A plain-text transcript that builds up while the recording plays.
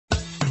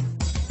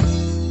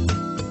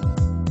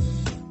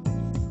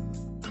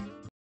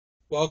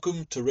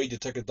Welcome to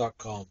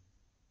readtheticker.com.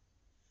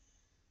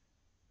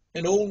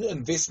 In all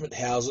investment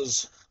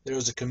houses, there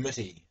is a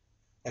committee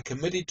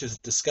to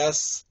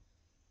discuss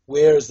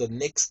where is the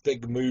next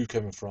big move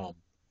coming from,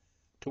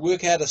 to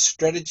work out a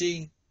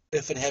strategy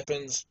if it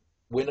happens,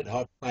 when it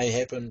may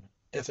happen,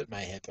 if it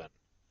may happen.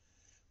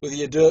 Whether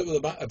you do it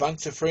with a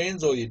bunch of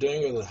friends or you're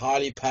doing it with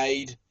highly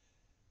paid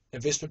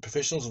investment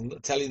professionals in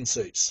Italian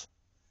suits.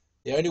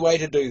 The only way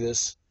to do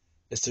this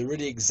is to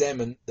really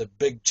examine the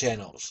big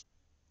channels.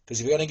 Because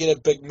if you're going to get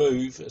a big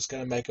move, it's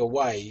going to make a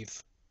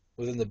wave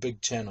within the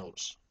big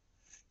channels.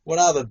 What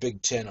are the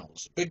big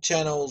channels? Big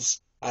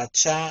channels are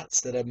charts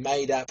that are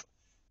made up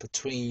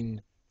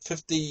between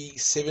 50,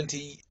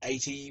 70,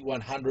 80,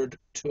 100,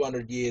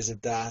 200 years of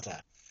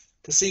data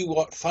to see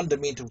what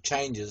fundamental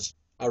changes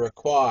are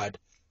required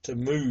to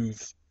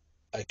move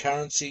a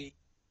currency,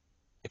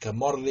 a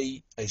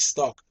commodity, a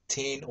stock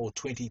 10 or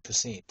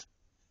 20%.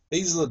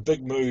 These are the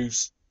big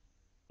moves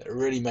that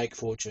really make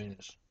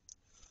fortunes.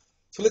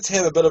 So let's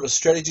have a bit of a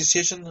strategy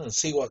session and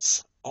see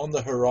what's on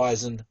the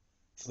horizon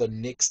for the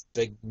next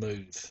big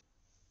move.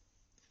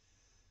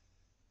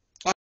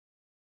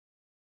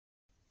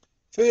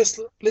 First,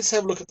 let's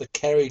have a look at the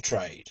carry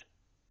trade,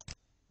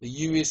 the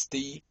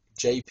USD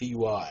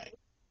JPY.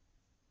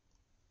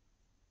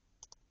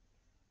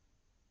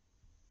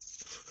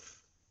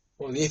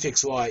 Or the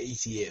FXY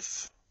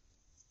ETF.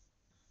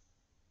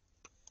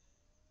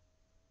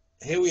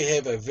 Here we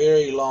have a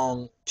very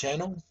long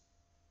channel.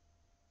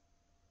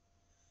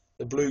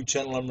 The blue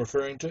channel I'm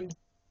referring to.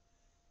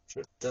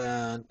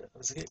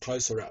 Let's get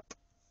closer up.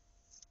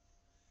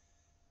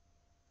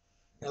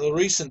 Now the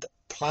recent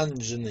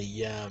plunge in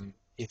the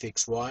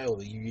FXY or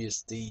the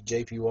USD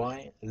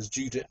JPY is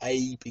due to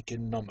Abe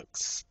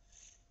economics.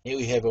 Here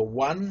we have a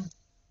 1.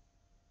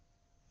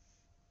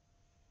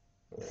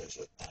 Where is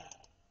it?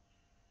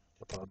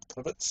 A couple of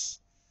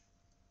pivots.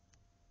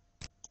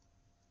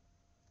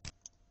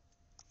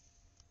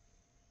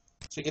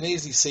 So you can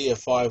easily see a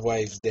 5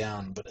 waves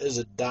down, but is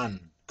it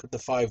done? Could the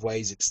 5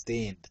 waves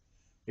extend?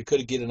 We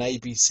could get an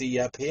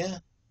ABC up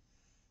here.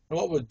 And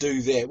what would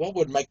do that? What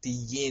would make the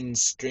yen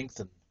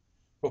strengthen?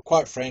 Well,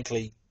 quite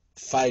frankly,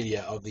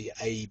 failure of the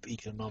Abe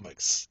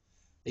economics.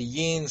 The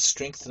yen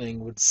strengthening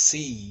would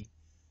see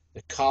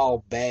the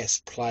Kyle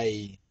Bass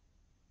play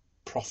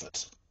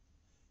profit.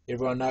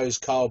 Everyone knows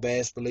Kyle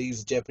Bass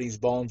believes the Japanese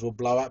bonds will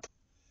blow up,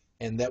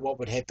 and that what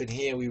would happen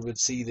here, we would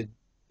see the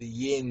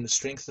yen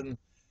strengthen,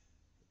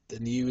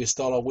 then the US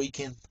dollar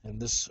weaken, and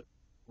this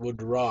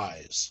would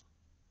rise.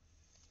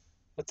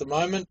 At the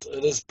moment,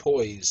 it is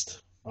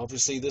poised.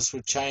 Obviously, this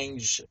would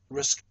change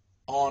risk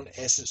on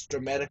assets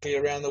dramatically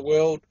around the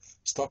world.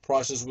 Stock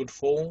prices would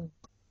fall.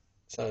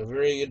 So a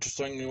very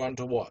interesting one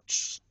to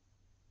watch.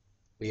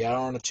 We are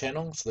on a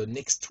channel, so the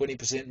next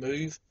 20%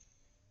 move,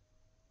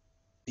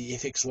 the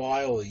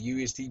FXY or the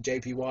USD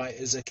JPY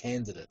is a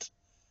candidate.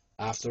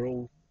 After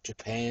all,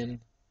 Japan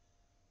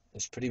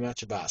is pretty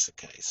much a basket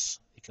case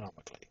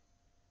economically.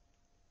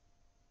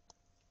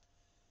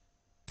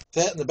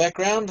 That in the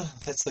background,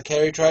 that's the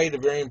carry trade, a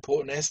very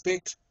important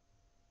aspect.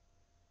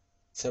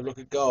 Let's have a look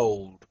at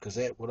gold, because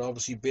that would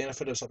obviously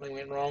benefit if something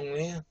went wrong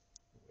there.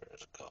 Where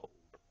is gold?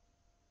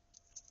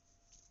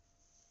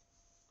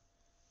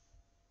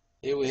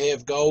 Here we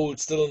have gold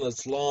still in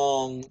its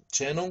long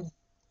channel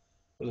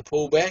with a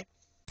pullback.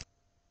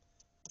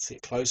 Let's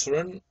get closer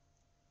in.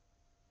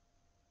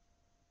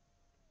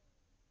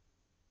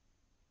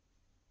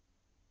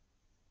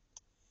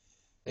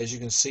 As you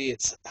can see,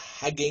 it's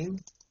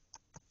hugging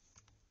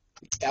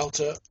the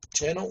outer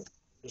channel.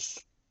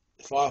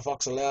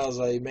 Firefox allows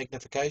a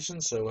magnification,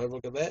 so we'll have a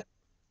look at that.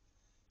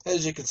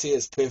 As you can see,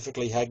 it's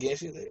perfectly hugging.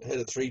 Actually, they hit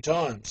it 3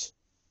 times.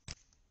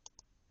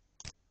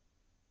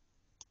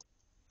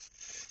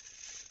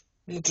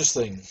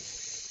 Interesting.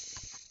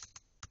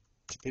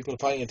 So people are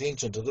paying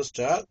attention to this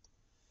chart.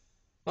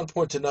 One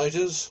point to note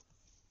is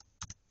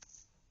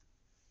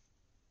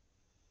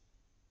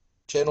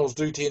channels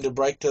do tend to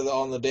break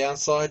on the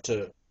downside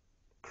to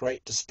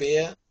create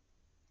despair.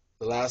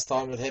 The last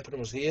time it happened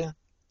was here.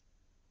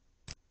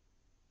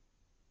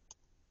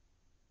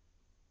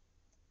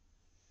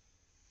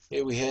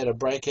 Here we had a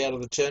breakout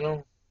of the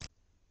channel.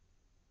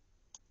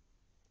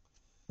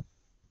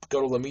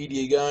 Got all the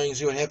media going,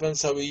 see what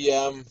happens. So we,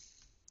 on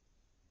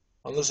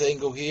this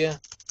angle here,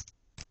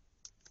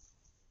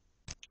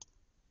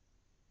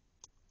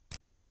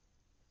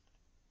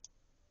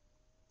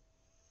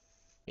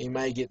 you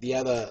may get the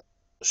other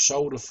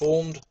shoulder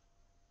formed.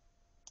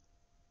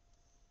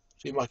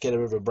 So you might get a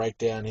bit of a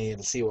breakdown here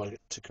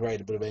to create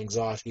a bit of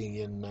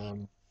anxiety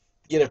and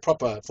get a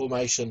proper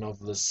formation of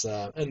this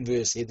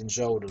inverse head and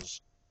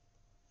shoulders.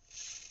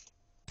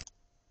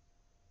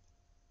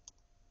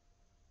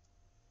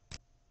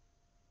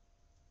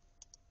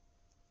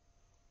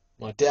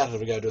 I doubt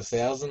it'll go to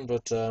 1,000,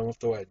 but we'll have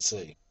to wait and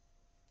see.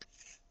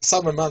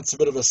 Summer month's a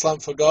bit of a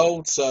slump for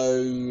gold, so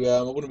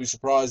I wouldn't be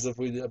surprised if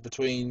we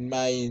between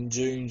May and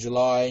June,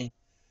 July,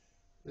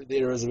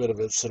 there is a bit of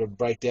a sort of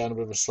breakdown, a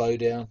bit of a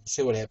slowdown.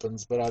 See what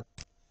happens, but I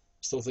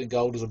still think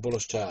gold is a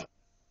bullish chart.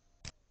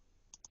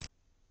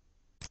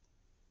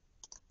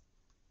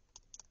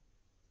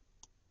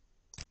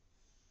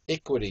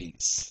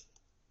 Equities.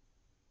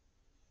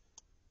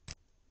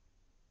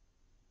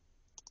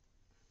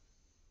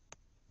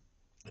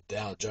 The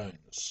Dow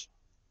Jones.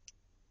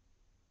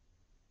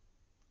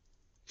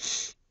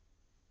 It's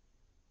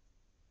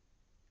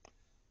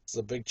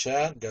a big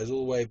chart. Goes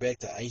all the way back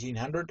to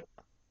 1800.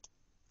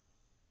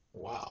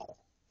 Wow.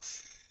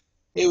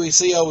 Here we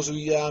see I was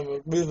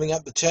moving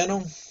up the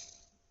channel.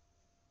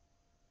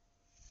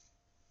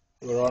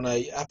 We're on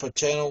a upper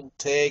channel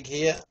tag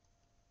here.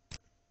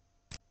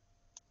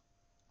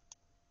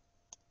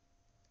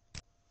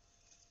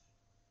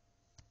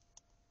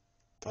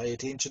 Pay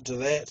attention to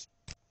that.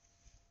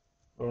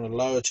 We're on a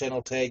lower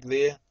channel tag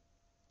there.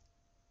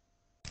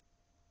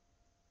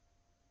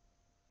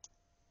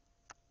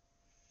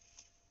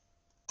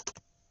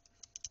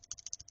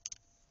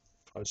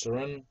 Closer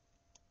in.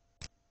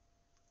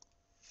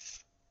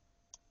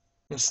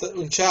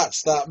 When charts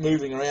start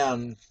moving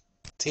around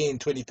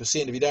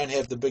 10-20%, if you don't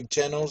have the big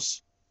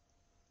channels,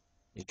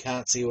 you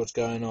can't see what's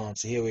going on.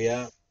 So here we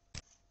are.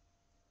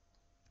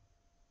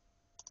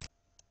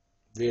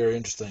 Very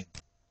interesting.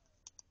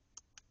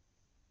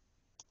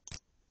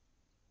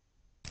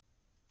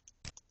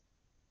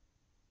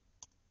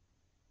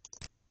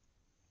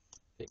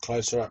 Get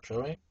closer up,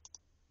 shall we?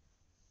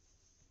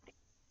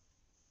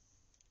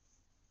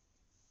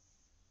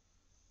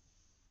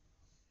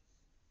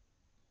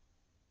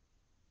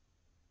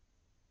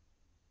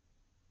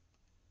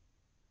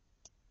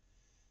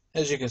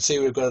 As you can see,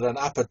 we've got an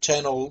upper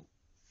channel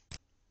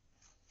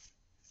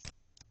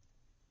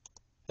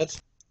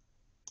hit.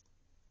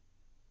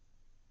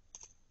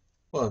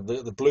 Well,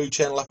 the blue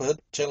channel upper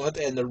channel hit,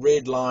 and the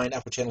red line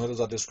upper channel hit, as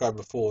I described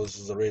before. This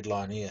is the red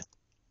line here.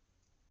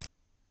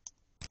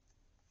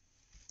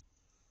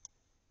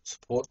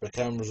 Support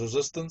becomes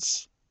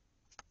resistance.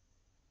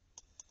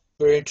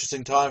 Very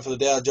interesting time for the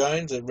Dow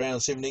Jones at around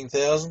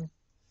 17,000.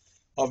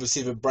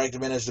 Obviously, if it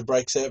managed to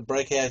break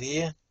out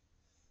here,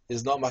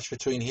 there's not much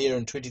between here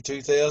and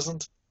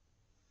 22,000.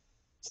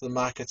 So the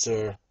markets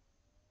are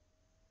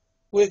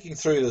working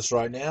through this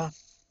right now.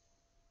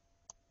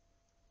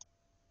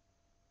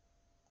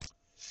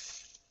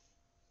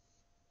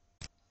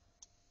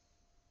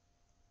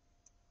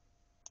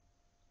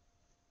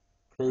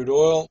 Crude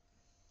oil.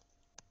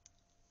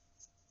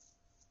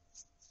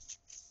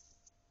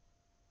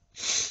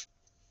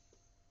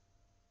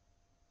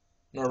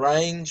 In a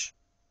range.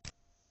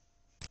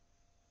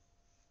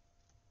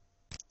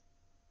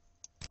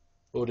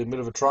 Building a bit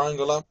of a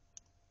triangle up.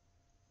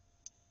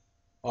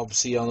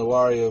 Obviously on the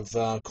worry of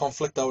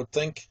conflict, I would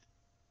think.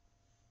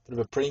 Bit of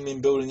a premium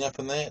building up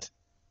in that.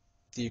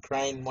 The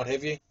Ukraine, what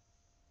have you.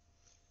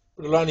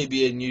 But it'll only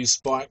be a new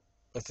spike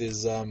if there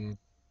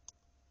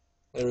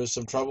is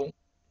some trouble.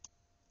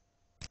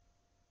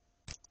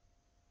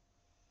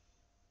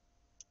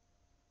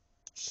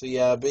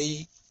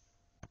 CRB.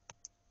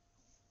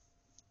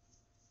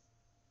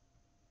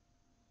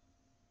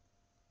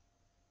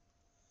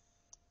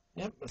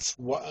 Yep, it's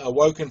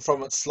awoken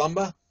from its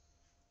slumber.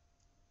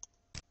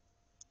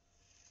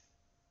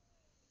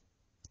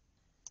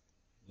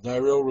 No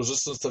real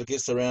resistance till it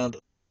gets around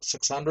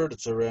 600.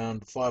 It's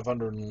around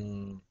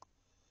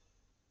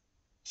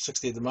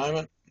 560 at the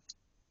moment.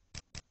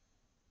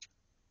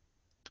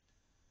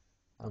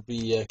 I'll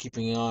be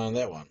keeping an eye on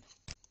that one.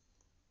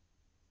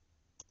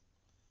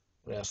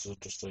 What else is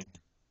interesting?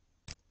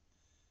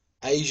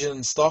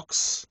 Asian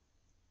stocks.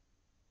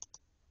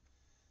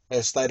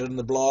 As stated in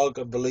the blog,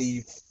 I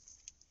believe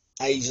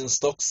Asian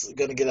stocks are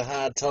going to get a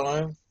hard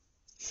time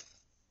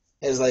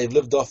as they've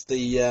lived off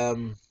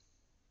the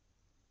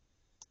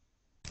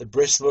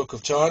breastwork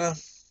of China.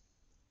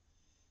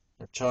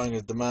 If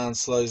China's demand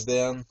slows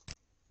down,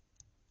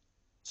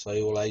 so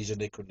all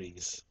Asian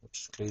equities,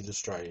 which includes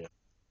Australia.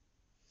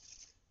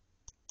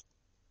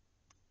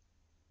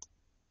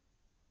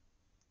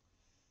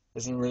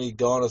 Hasn't really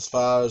gone as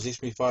far as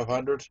S&P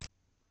 500.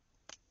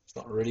 It's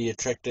not really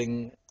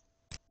attracting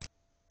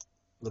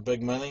the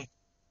big money.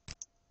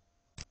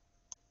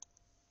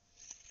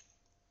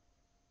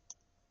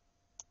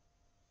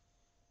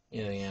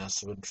 Anything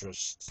else of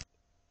interest?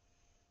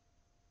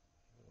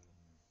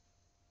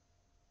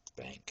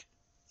 Bank.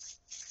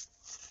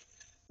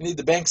 You need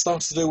the bank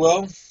stocks to do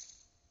well.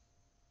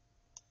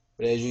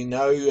 But as you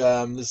know,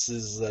 this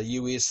is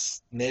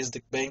US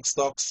Nasdaq bank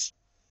stocks.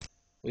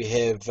 We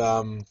have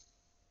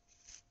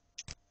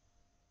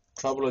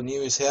trouble in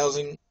US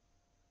housing.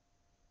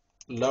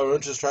 Lower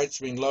interest rates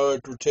being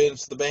lowered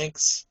returns to the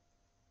banks.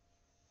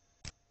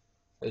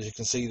 As you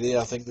can see there,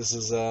 I think this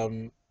is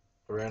around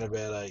about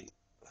a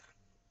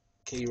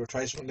key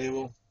retracement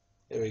level.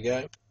 There we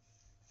go.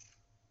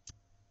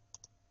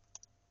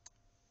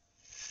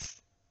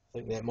 I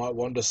think that might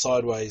wander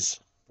sideways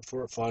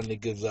before it finally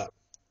gives up.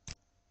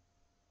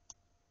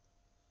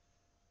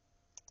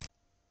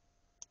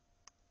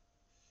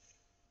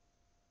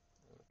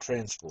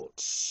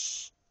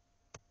 Transports.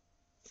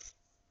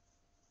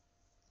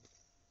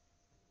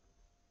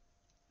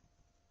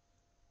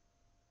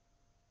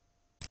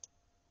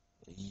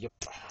 Yep.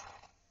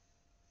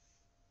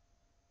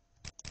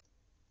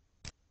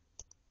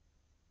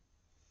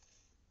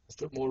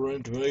 bit more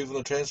room to move on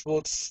the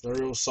transports. No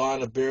real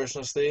sign of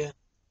bearishness there.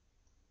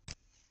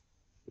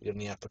 We got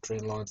any upper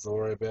trend lines to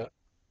worry about.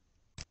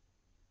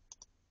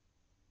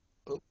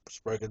 Oops,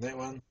 broken that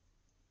one.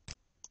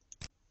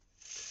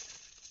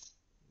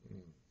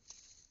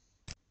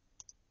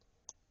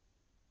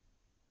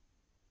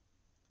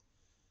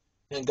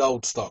 And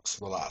gold stocks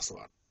for the last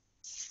one.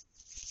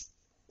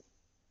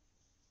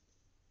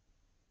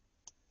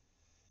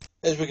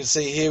 As we can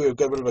see here, we've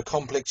got a bit of a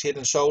complex head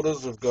and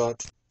shoulders. We've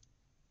got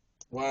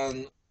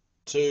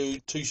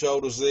two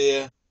shoulders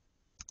there,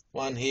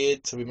 one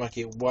head, so we might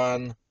get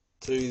 1,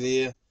 2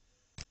 there.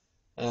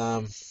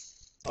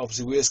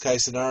 Obviously, worst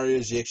case scenario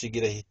is you actually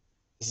get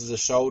this is a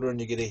shoulder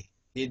and you get a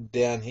head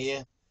down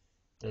here,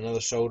 and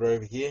another shoulder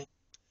over here.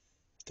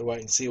 Have to wait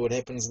and see what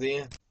happens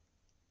there.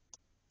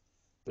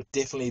 But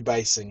definitely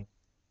basing.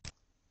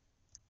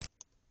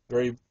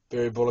 Very,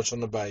 very bullish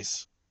on the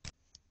base.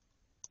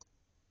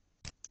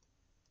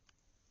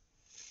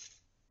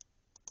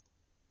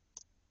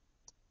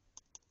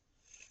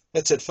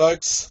 That's it,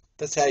 folks.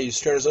 That's how you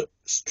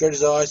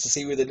strategize to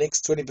see where the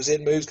next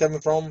 20% move's coming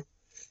from.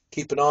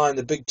 Keep an eye on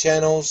the big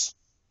channels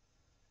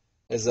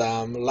as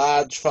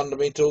large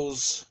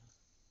fundamentals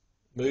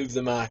move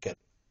the market.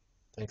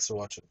 Thanks for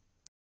watching.